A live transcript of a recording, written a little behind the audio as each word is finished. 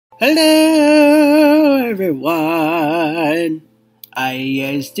Hello everyone! How you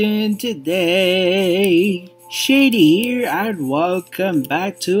guys doing today? Shady here and welcome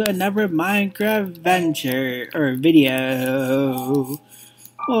back to another Minecraft venture or video.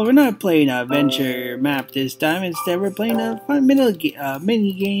 Well, we're not playing a venture map this time. Instead, we're playing a fun mini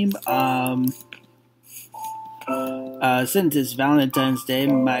game. Since it's Valentine's Day,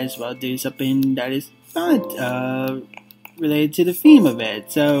 we might as well do something that is related to the theme of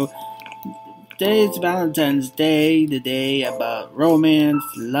it. So today is Valentine's Day, the day about romance,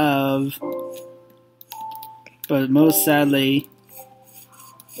 love, but most sadly,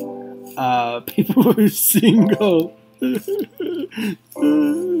 people were single.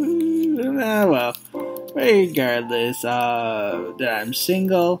 Well, regardless that I'm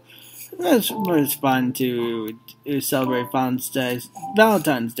single, it's fun to celebrate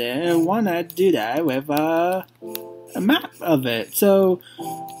Valentine's Day, and why not do that with a map of it? So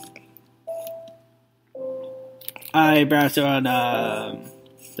I browsed around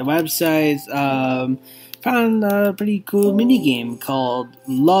the websites, found a pretty cool minigame called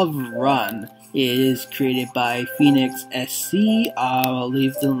Love Run. It is created by PhoenixSC. I'll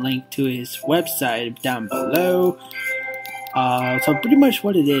leave the link to his website down below. So pretty much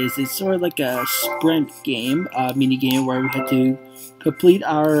what it is, it's sort of like a sprint game, mini game where we had to complete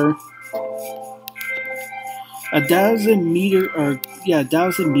our 1,000 meter or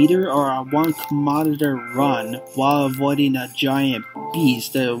a 1 kilometer run while avoiding a giant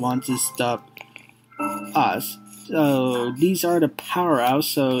beast that wants to stop us. So these are the power-ups,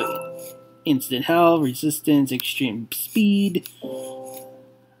 so instant health, resistance, extreme speed,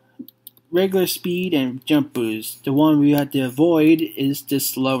 regular speed, and jump boost. The one we have to avoid is the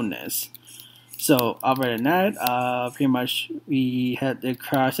slowness. So other than that, pretty much we had to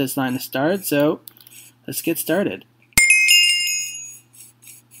cross this line to start, so let's get started.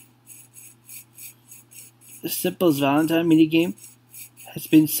 The simplest Valentine minigame has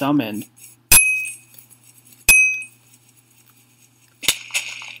been summoned.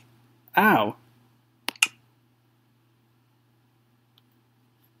 Ow!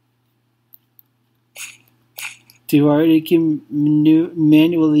 To already can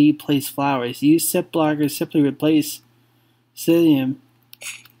manually place flowers. Use set blockers, simply replace psyllium.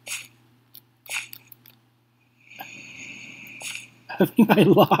 I think I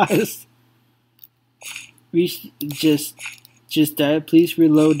lost. Just died. Please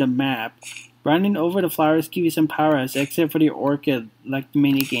reload the map. Running over the flowers give you some power-ups, except for the orchid, like the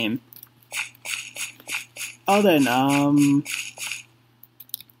mini game. Oh, then I'll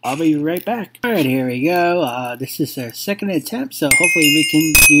be right back. Alright, here we go. This is our second attempt, so hopefully we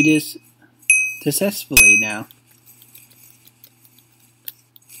can do this successfully now.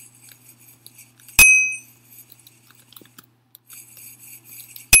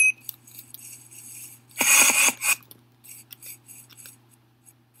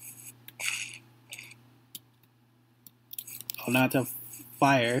 Oh, not the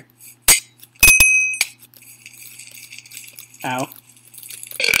fire. Ow.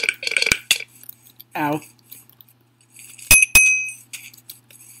 Ow.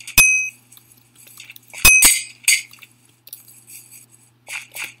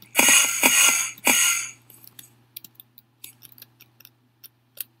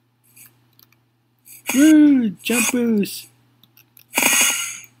 Woo! Jump boost!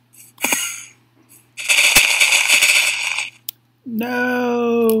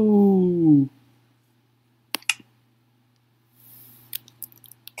 No!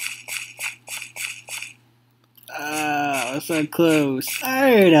 So close.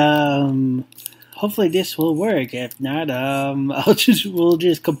 Alright, hopefully this will work. If not, we'll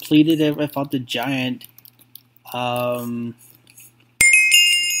just complete it without the giant,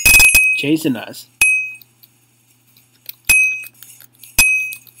 chasing us.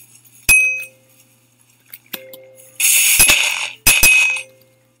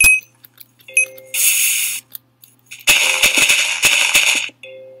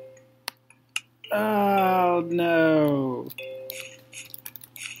 Oh no.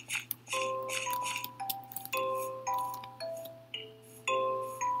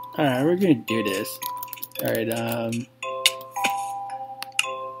 Alright, we're gonna do this. Alright,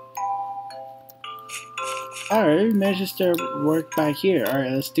 alright, we managed to work back here.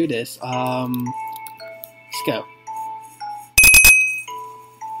 Alright, let's do this. Let's go.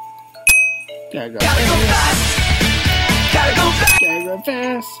 Gotta go fast. Gotta go fast. Gotta go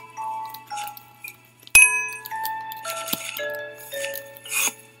fast.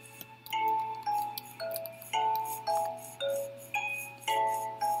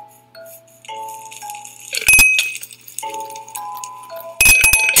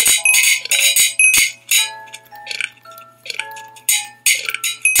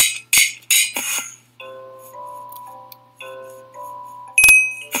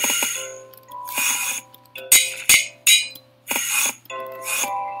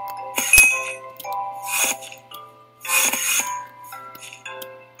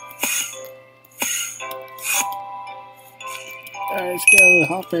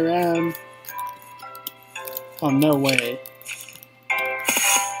 hop around. Oh, no way.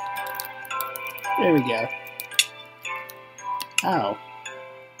 There we go. Ow.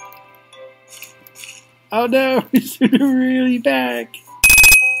 Oh no, he's really back.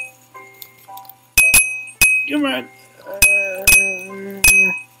 Come on.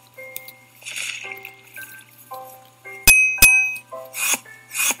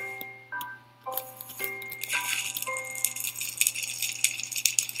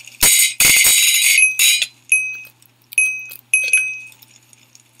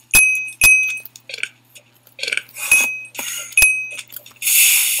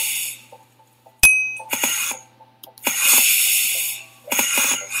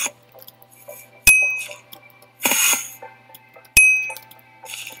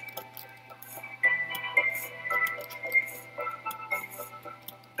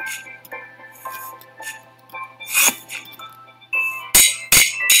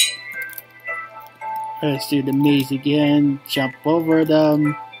 Let's do the maze again. Jump over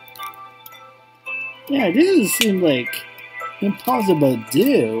them. Yeah, this doesn't seem like impossible to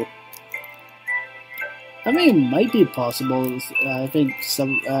do. I mean, it might be possible. I think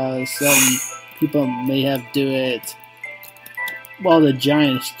some people may have do it while the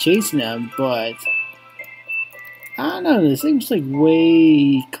giant's chasing them, but I don't know. This seems like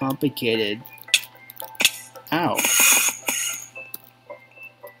way complicated. Ow.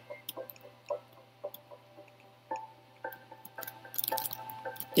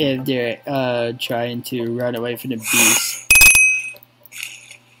 If they're trying to run away from the beast.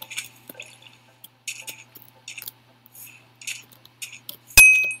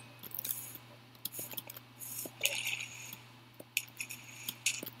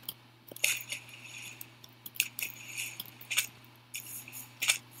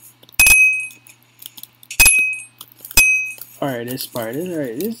 Alright, this part is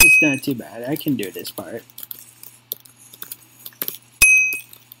alright. This is not too bad. I can do this part.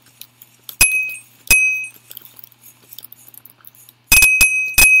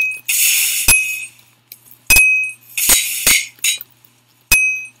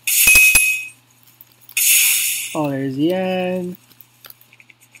 Oh, there's the end.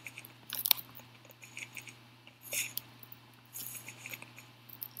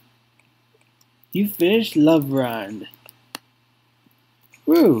 You finished Love Run.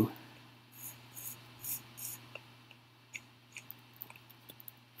 Woo!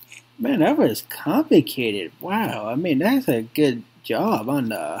 Man, that was complicated. Wow, I mean, that's a good job on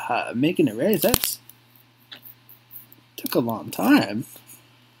the making the race. That's took a long time.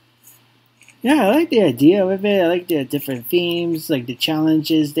 Yeah, I like the idea of it. I like the different themes, like the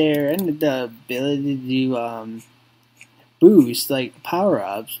challenges there, and the ability to boost like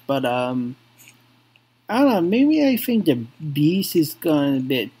power-ups. But I don't know. Maybe I think the beast is going a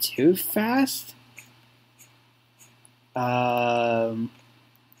bit too fast. Because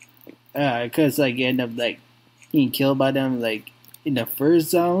like you end up like being killed by them like in the first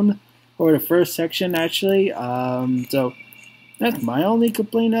zone or the first section actually. So. That's my only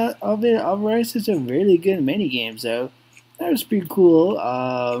complaint of it. Otherwise, it's a really good minigame, so that was pretty cool.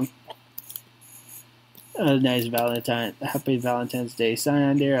 A nice Happy Valentine's Day sign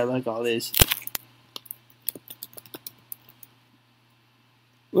on there. I like all this.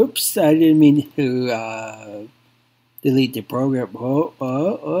 Whoops, I didn't mean to delete the program. Oh,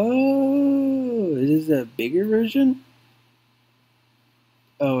 is this a bigger version?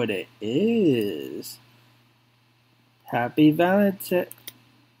 Oh, it is. Happy Valentine's.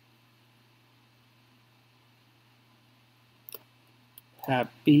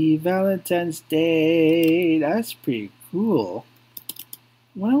 Happy Valentine's Day. That's pretty cool.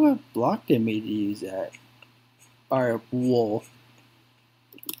 I wonder what block they made to use that. Or wool.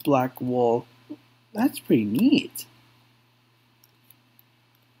 Black wool. That's pretty neat.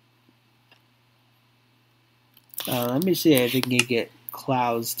 Let me see if I can get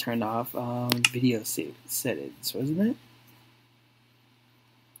clouds turned off. Video settings, wasn't it?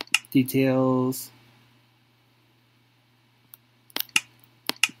 Details.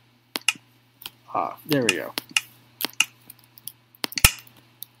 Off. There we go.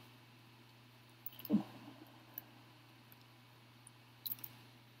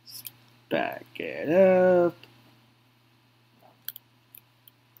 Back it up.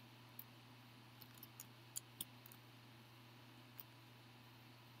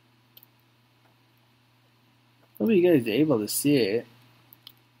 Hope you guys are able to see it.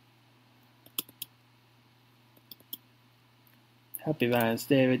 Happy Valentine's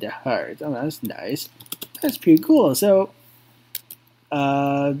Day with the heart. Oh, that's nice. That's pretty cool. So,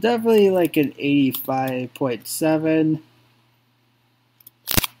 definitely like an 85.7.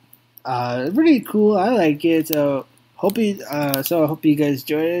 Pretty cool. I like it. So I hope you guys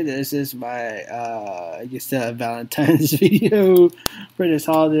enjoyed it. This is my I guess Valentine's video for this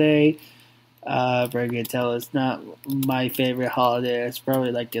holiday. But I can tell it's not my favorite holiday. It's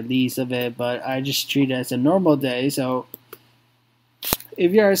probably like the least of it, but I just treat it as a normal day. So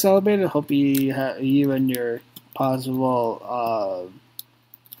if you are celebrating, I hope you and your possible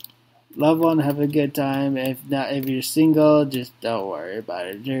loved one have a good time. If not, if you're single, just don't worry about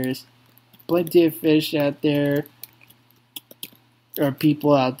it. There's plenty of fish out there, or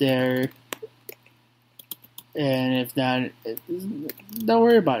people out there, and if not, don't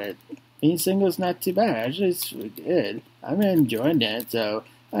worry about it. Being single is not too bad. Actually, it's good. I'm enjoying it, so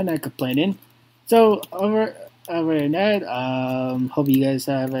I'm not complaining. So over that, hope you guys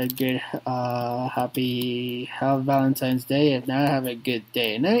have a good, have Valentine's Day. If not, have a good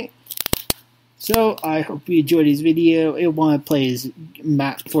day and night. So I hope you enjoyed this video. If you want to play this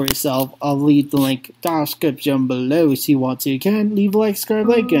map for yourself, I'll leave the link in the description below. So you want to, you can leave a like, subscribe,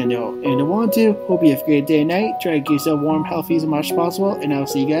 like, and you want to. Hope you have a great day and night. Try to keep yourself warm, healthy as much as possible, and I'll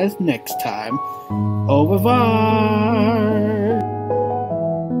see you guys next time. Au revoir.